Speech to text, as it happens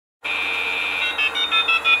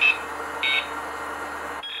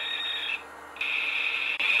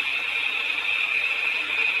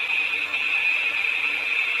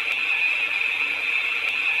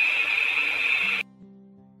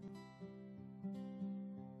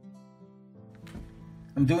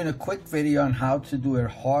I'm doing a quick video on how to do a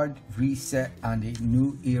hard reset on the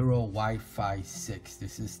new eero Wi-Fi 6.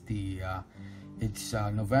 This is the, it's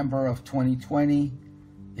November of 2020.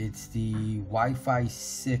 It's the Wi-Fi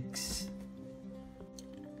 6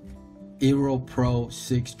 eero Pro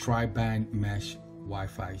 6 tri-band mesh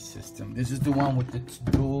Wi-Fi system. This is the one with the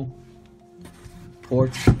dual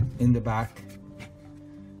ports in the back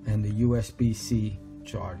and the USB-C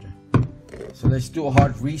charger. So let's do a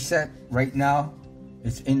hard reset. Right now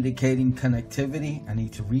it's indicating connectivity. I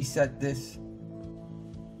need to reset this.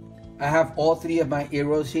 I have all three of my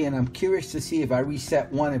eeros here, and I'm curious to see if I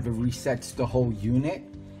reset one, if it resets the whole unit.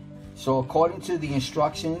 So according to the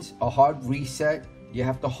instructions, a hard reset, you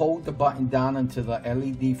have to hold the button down until the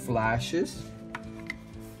LED flashes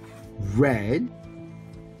red.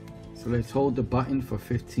 So let's hold the button for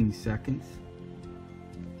 15 seconds.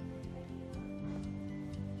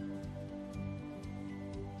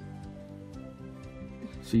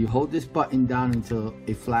 So you hold this button down until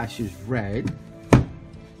it flashes red.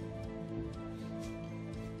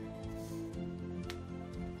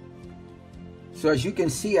 So as you can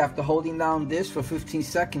see, after holding down this for 15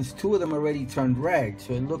 seconds, two of them already turned red.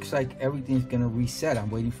 So it looks like everything's gonna reset. I'm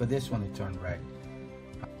waiting for this one to turn red.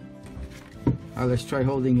 Let's try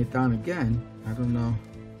holding it down again. I don't know,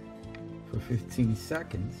 for 15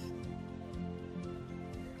 seconds.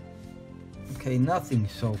 Okay, nothing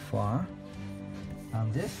so far on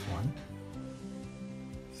this one.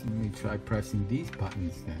 So let me try pressing these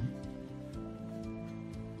buttons then.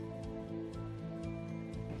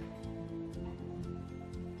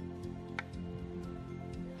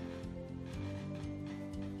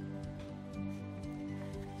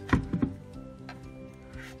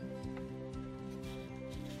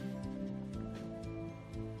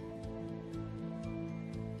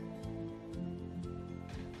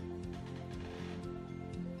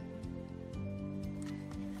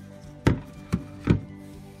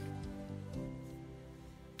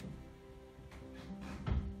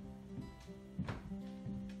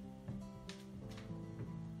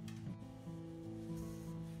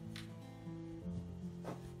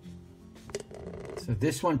 So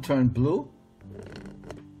this one turned blue.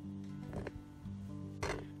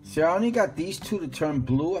 So I only got these two to turn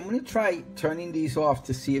blue. I'm gonna try turning these off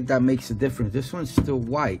to see if that makes a difference. This one's still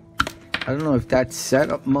white. I don't know if that's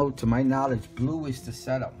setup mode. To my knowledge, blue is the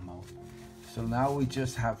setup mode. So now we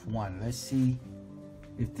just have one. Let's see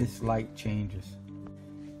if this light changes.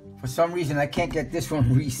 For some reason, I can't get this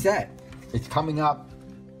one reset. It's coming up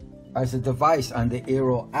as a device on the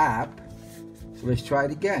eero app. So let's try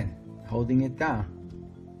it again. Holding it down.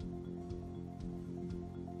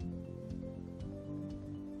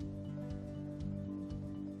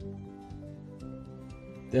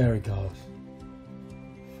 There it goes.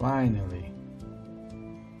 Finally.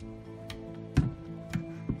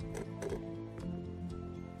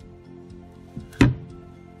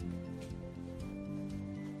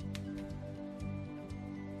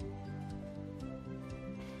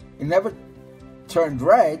 It never turned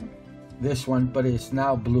red, this one, but it's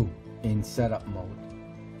now blue in setup mode.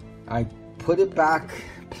 I put it back,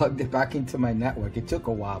 plugged it back into my network. It took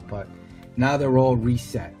a while, but now they're all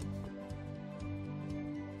reset.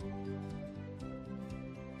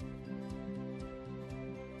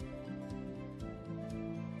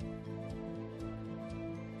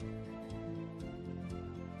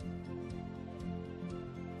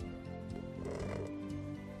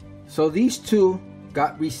 So these two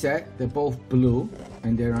got reset. They're both blue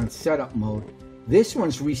and they're on setup mode. This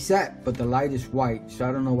one's reset, but the light is white, so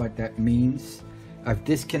I don't know what that means. I've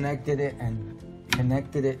disconnected it and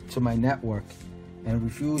connected it to my network and it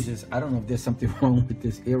refuses. I don't know if there's something wrong with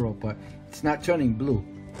this eero, but it's not turning blue.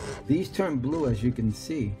 These turn blue, as you can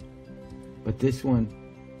see, but this one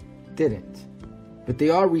didn't. But they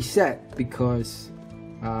are reset because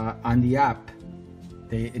on the app,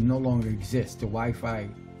 it no longer exists. The Wi-Fi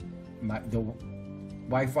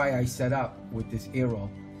I set up with this eero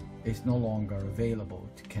is no longer available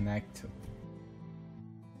to connect to.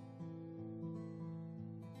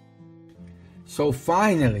 So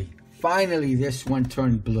finally this one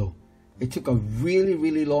turned blue. It took a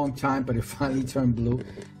really long time, but it finally turned blue.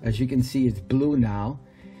 As you can see, it's blue now.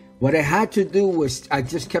 What I had to do was I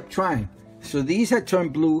just kept trying. So these had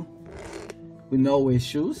turned blue with no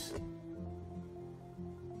issues.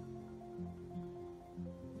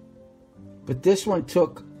 But this one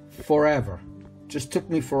took forever. Just took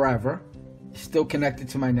me forever. Still connected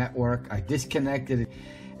to my network. I disconnected it.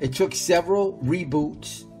 It took several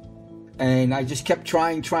reboots, and I just kept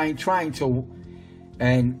trying to,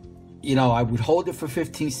 and you know, I would hold it for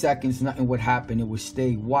 15 seconds, nothing would happen. It would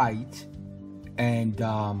stay white, and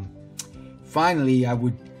finally I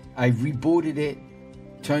rebooted it,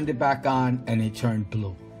 turned it back on, and it turned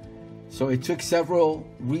blue. So it took several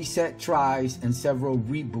reset tries and several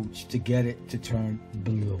reboots to get it to turn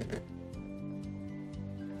blue.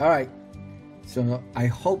 All right, so I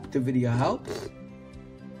hope the video helps.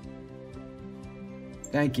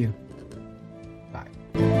 Thank you.